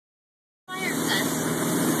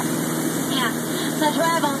to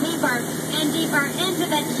travel deeper and deeper into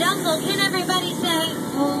the jungle. Can everybody say,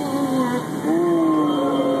 ooh?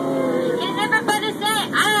 Can everybody say,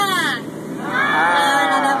 ah?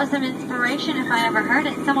 That was some inspiration if I ever heard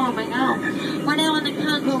it. Somewhere we go. We're now on the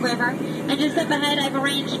Congo River, and just up ahead I've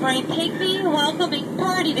arranged for a pygmy welcoming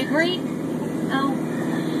party to greet. Oh,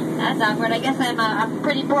 that's awkward. I guess I'm a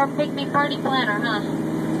pretty poor pygmy party planner, huh?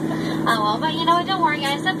 Oh, well, but you know what? Don't worry,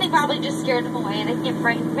 guys. Something probably just scared them away. They get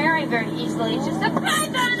frightened very, very easily. It's just a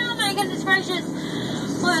python. Oh, my goodness gracious.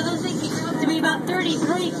 Well, those things can grow up to be about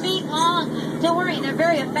 33 feet long. Don't worry, they're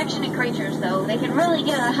very affectionate creatures, though. They can really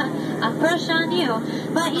get a crush on you.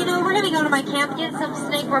 But, you know, we're going to go to my camp, get some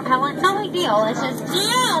snake repellent. No big deal. It's just,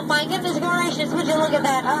 yeah, my goodness gracious. Would you look at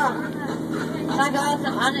that? Oh, I got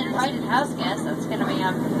some uninvited house guests. That's going to be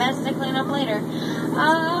a mess to clean up later.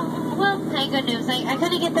 Well, hey, good news. I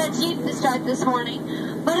couldn't get that Jeep to start this morning,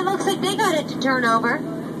 but it looks like they got it to turn over.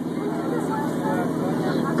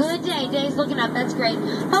 Good day. Day's looking up. That's great.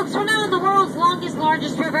 Folks, we're now in the world's longest,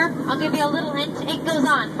 largest river. I'll give you a little hint. It goes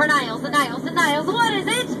on for Niles, the Niles, the Niles. What is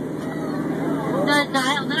it? The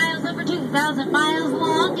Nile. The Nile's over 2,000 miles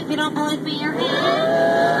long. If you don't believe me, you're in.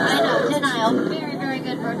 I know, the Nile. Very, very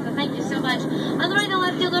good, Bertha. Thank you so much. On the right and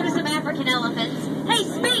left, you'll notice some African elephants. Hey,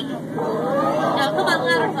 speak! No, come on,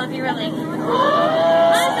 louder, Fluffy, really. Listen,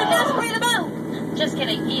 that's free the boat. Just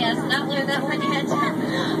kidding. He has not learned that one yet.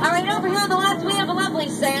 All right, over here on the left, we have a lovely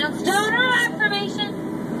sandstone rock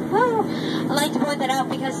formation. Woo! I like to point that out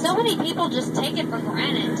because so many people just take it for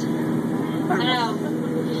granted. I know.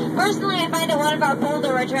 Personally, I find it one of our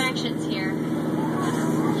bolder attractions here.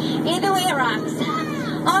 Either way, it rocks.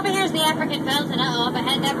 Over here's the African fountain. Uh-oh, up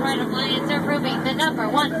ahead, that pride of lions are proving the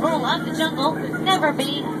 #1 rule of the jungle: never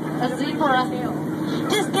be a zebra.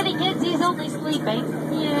 Just kidding, kids, he's only sleeping.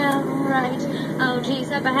 Yeah, right. Oh,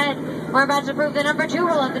 geez, up ahead, we're about to prove the #2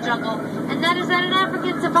 rule of the jungle, and that is that an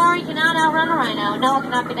African safari cannot outrun a rhino. No, it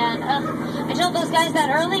cannot be done. I told those guys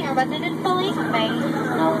that earlier, but they didn't believe me.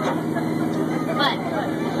 Nope. But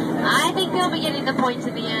I think they'll be getting the point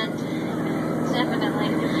to the end. Definitely.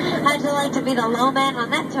 How'd you like to be the low man on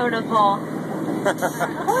that totem pole?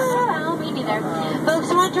 Oh, me neither. Folks,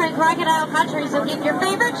 we're entering crocodile country, so keep your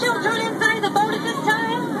favorite children inside the boat at this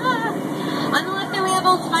time. On the left there we have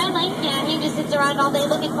old Smiley. Yeah, he just sits around all day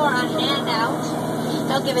looking for a handout.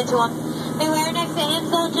 Don't give it to him. Beware next to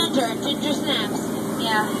him's old Ginger. Ginger snaps.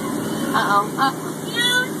 Yeah. Uh-oh. You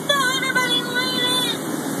know, everybody lean in.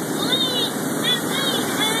 Lean and lean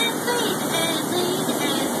and lean and lean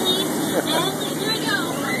and lean and lean. Here we go.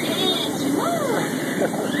 And woo!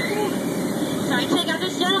 Sorry, check out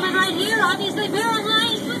this gentleman right here. Obviously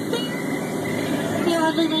paralyzed with fear. He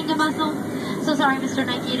hardly named a muscle. So sorry, Mr.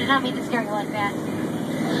 Nike. I did not mean to scare you like that.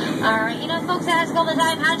 Alright, you know, folks ask all the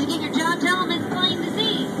time, how'd you get your job? Tell them it's plain to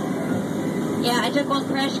see. Yeah, I took one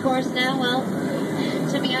crash course now. Well,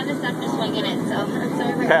 to be honest, I'm just winging it, so I'm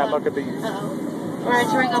sorry for Yeah, look at these. Uh-oh. We're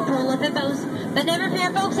entering a pool of hippos. But never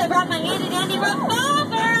fear, folks, I brought my handy-dandy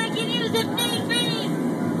revolver. I can use it if need be.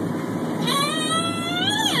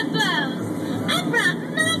 Hey, hippos! I brought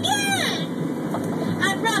my gun!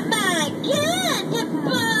 I brought my gun,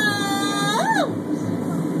 hippos!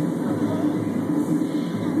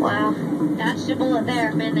 Wow, dodged a bullet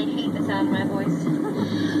there. Man, they hate the sound of my voice.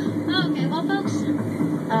 Okay, well, folks.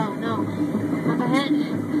 Oh, no. Up ahead,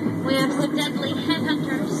 we have some deadly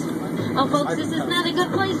headhunters. Oh, folks, this is not a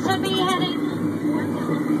good place to be heading.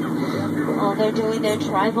 Oh, they're doing their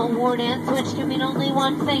tribal war dance, which can mean only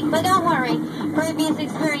one thing. But don't worry, previous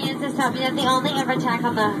experience has taught me that they only ever attack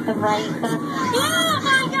on the right. Oh,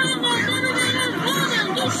 my goodness! Everybody goes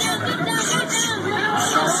down! Get down, get down, get down!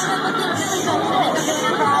 So we're looking silly folks in it. They're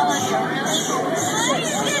doing for all of you, really?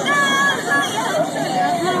 Get down!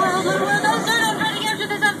 Little world, don't start up trying to capture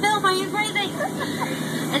this on film. Are you crazy?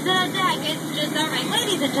 It's an attack. It's just alright.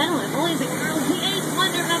 Ladies and gentlemen, boys and girls, the eighth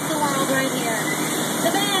wonder of the world right here.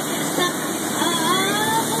 The band system of water.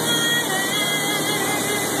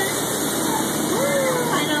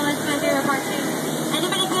 I know, that's my favorite part too.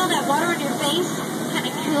 Anybody feel that water on your face? Kind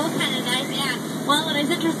of cool, kind of nice, yeah. Well, it is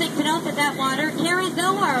interesting to note that that water carries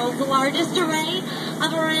the world's largest array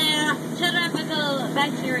of rare tropical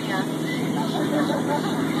bacteria.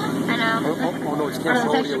 I know. Oh, no, it's One of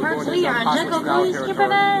those extra perks we are on Jungle Cruise to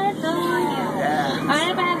provide for you. Yeah. Alright,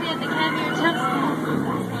 I'm happy at the caviar tubs.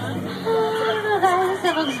 Oh, guys,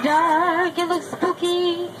 it looks dark. It looks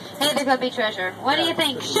spooky. Hey, there could be treasure. What do you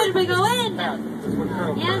think? Should we go in?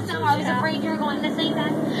 Yes, no, I was afraid you were going to say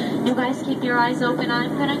that. You guys keep your eyes open.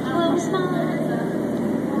 I'm going to close mine.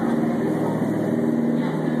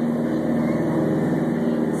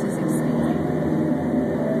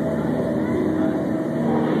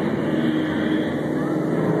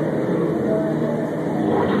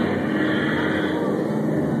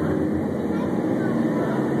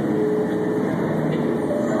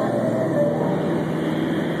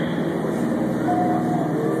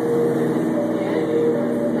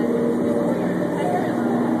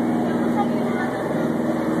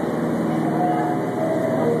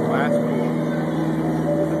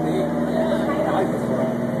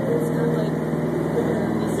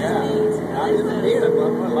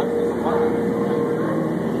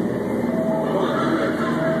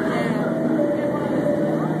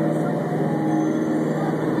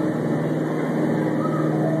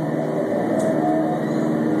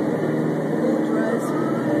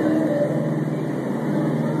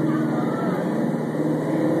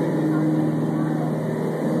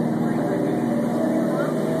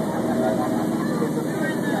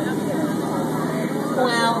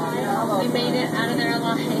 Well, we made it out of there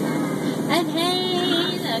alive. And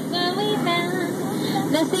hey, look what we found.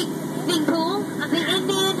 The swimming pool of the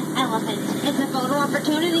Indian elephant. It's a photo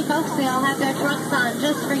opportunity, folks. They all have their trunks on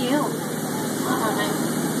just for you. Come on, man.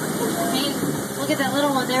 Hey, look at that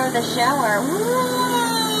little one there in the shower.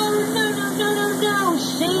 Whoa! No.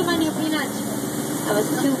 Shame on you, Peanut. That was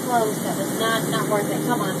too close. That was not worth it.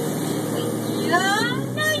 Come on.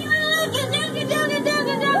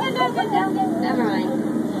 Never mind.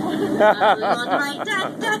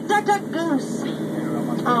 Duck, goose.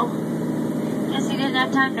 Oh. Guess he didn't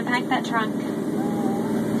have time to pack that trunk.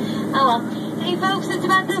 Oh well. Hey folks, it's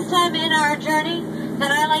about this time in our journey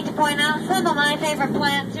that I like to point out some of my favorite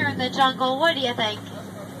plants here in the jungle. What do you think?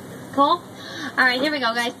 Cool? Alright, here we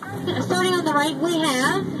go, guys. Starting on the right, we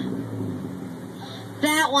have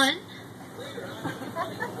that one.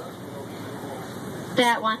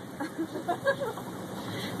 That one.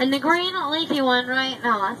 And the green leafy one, right?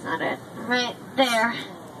 No, that's not it. Right there.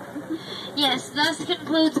 Yes, thus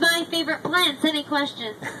concludes my favorite plants. Any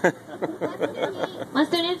questions?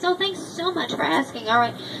 Mustard ants? Oh, thanks so much for asking.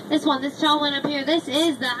 Alright, this tall one up here, this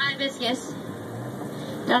is the hibiscus.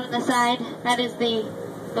 Down on the side, that is the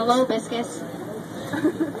low hibiscus.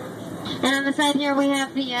 And on the side here we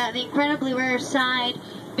have the incredibly rare side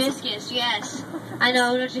hibiscus, yes. I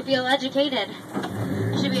know, don't you feel educated?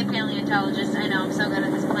 I should be a paleontologist. I know, I'm so good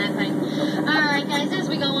at this plant thing. Alright guys, as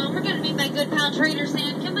we go on, we're going to meet my good pal Trader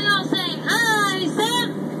Sam. Can we all say hi,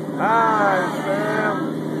 Sam? Hi,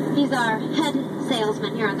 Sam. He's our head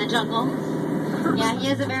salesman here in the jungle. Yeah, he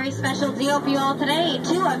has a very special deal for you all today.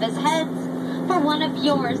 2 of his heads for one of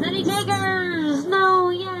yours. Any takers? No,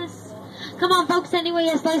 yes. Come on, folks, anyway,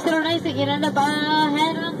 you slice it or nice it, you'd end up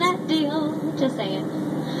ahead on that deal. Just saying.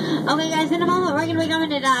 Okay, guys, in a moment, we're going to be going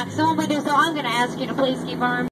to dock. So when we do so, I'm going to ask you to please keep arms.